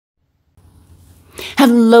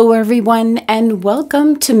Hello everyone and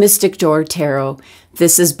welcome to Mystic Door Tarot.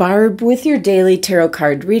 This is Barb with your daily tarot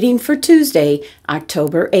card reading for Tuesday,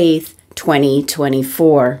 October 8th,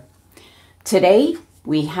 2024. Today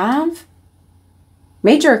we have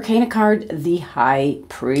Major Arcana card, the High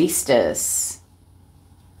Priestess.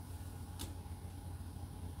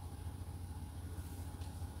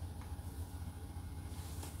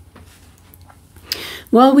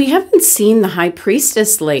 Well, we haven't seen the High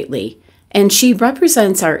Priestess lately, and she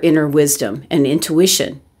represents our inner wisdom and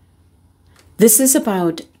intuition. This is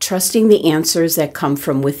about trusting the answers that come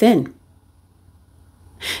from within.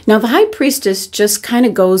 Now, the High Priestess just kind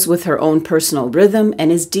of goes with her own personal rhythm and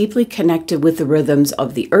is deeply connected with the rhythms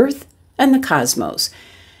of the earth and the cosmos.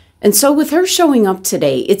 And so with her showing up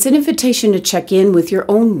today, it's an invitation to check in with your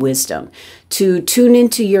own wisdom, to tune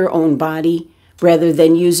into your own body rather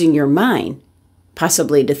than using your mind,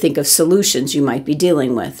 possibly to think of solutions you might be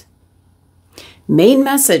dealing with. Main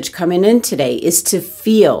message coming in today is to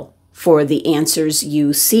feel for the answers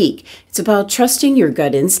you seek. It's about trusting your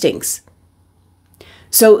gut instincts.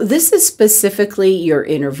 So this is specifically your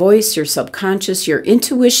inner voice, your subconscious, your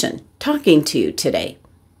intuition talking to you today.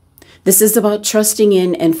 This is about trusting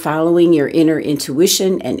in and following your inner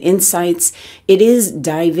intuition and insights. It is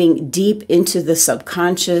diving deep into the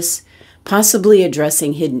subconscious, possibly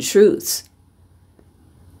addressing hidden truths.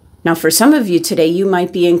 Now, for some of you today, you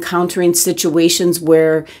might be encountering situations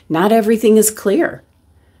where not everything is clear.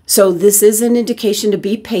 So this is an indication to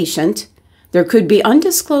be patient. There could be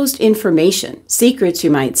undisclosed information, secrets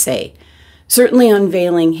you might say. Certainly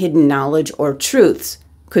unveiling hidden knowledge or truths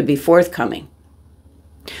could be forthcoming.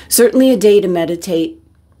 Certainly a day to meditate,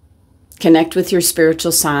 connect with your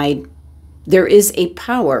spiritual side. There is a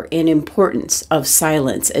power and importance of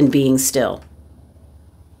silence and being still.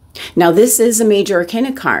 Now, this is a Major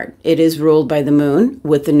Arcana card. It is ruled by the moon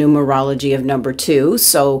with the numerology of number 2.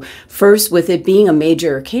 So first, with it being a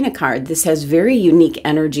Major Arcana card, this has very unique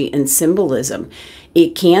energy and symbolism.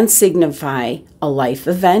 It can signify a life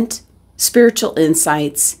event, spiritual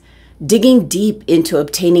insights, digging deep into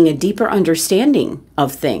obtaining a deeper understanding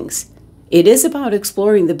of things. It is about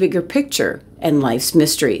exploring the bigger picture and life's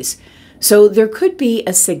mysteries. So there could be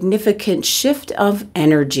a significant shift of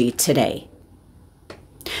energy today.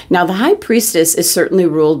 Now, the High Priestess is certainly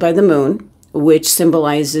ruled by the moon, which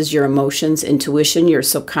symbolizes your emotions, intuition, your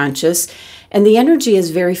subconscious, and the energy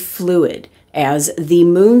is very fluid as the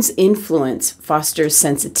moon's influence fosters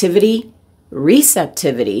sensitivity,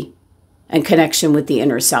 receptivity, and connection with the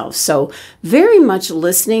inner self. So very much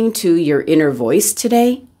listening to your inner voice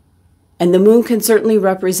today, and the moon can certainly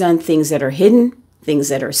represent things that are hidden, things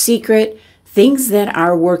that are secret, things that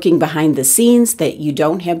are working behind the scenes that you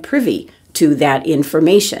don't have privy to that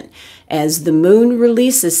information, as the moon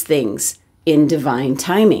releases things in divine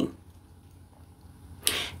timing.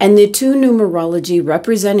 And the 2 numerology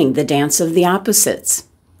representing the dance of the opposites,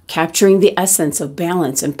 capturing the essence of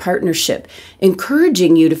balance and partnership,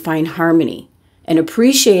 encouraging you to find harmony and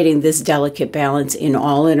appreciating this delicate balance in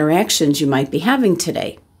all interactions you might be having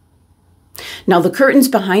today. Now, the curtains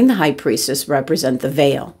behind the High Priestess represent the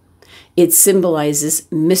veil. It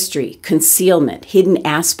symbolizes mystery, concealment, hidden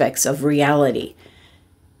aspects of reality,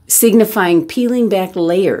 signifying peeling back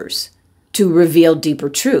layers to reveal deeper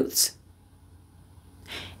truths.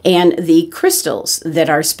 And the crystals that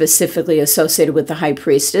are specifically associated with the High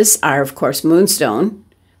Priestess are, of course, Moonstone,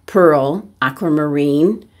 Pearl,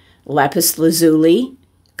 Aquamarine, Lapis Lazuli,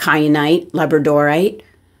 Kyanite, Labradorite.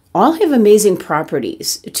 All have amazing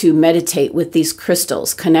properties to meditate with these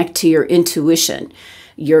crystals, connect to your intuition,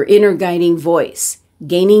 your inner guiding voice,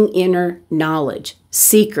 gaining inner knowledge,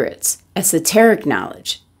 secrets, esoteric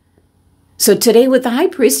knowledge. So today with the High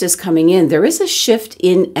Priestess coming in, there is a shift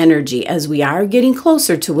in energy as we are getting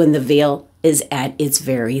closer to when the veil is at its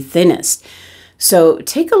very thinnest. So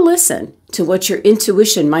take a listen to what your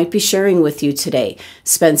intuition might be sharing with you today.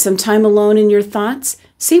 Spend some time alone in your thoughts.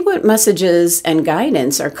 See what messages and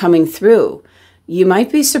guidance are coming through. You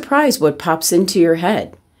might be surprised what pops into your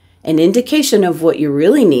head. An indication of what you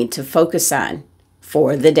really need to focus on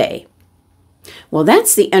for the day. Well,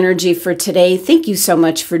 that's the energy for today. Thank you so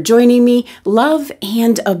much for joining me. Love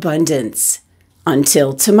and abundance.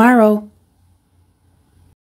 Until tomorrow.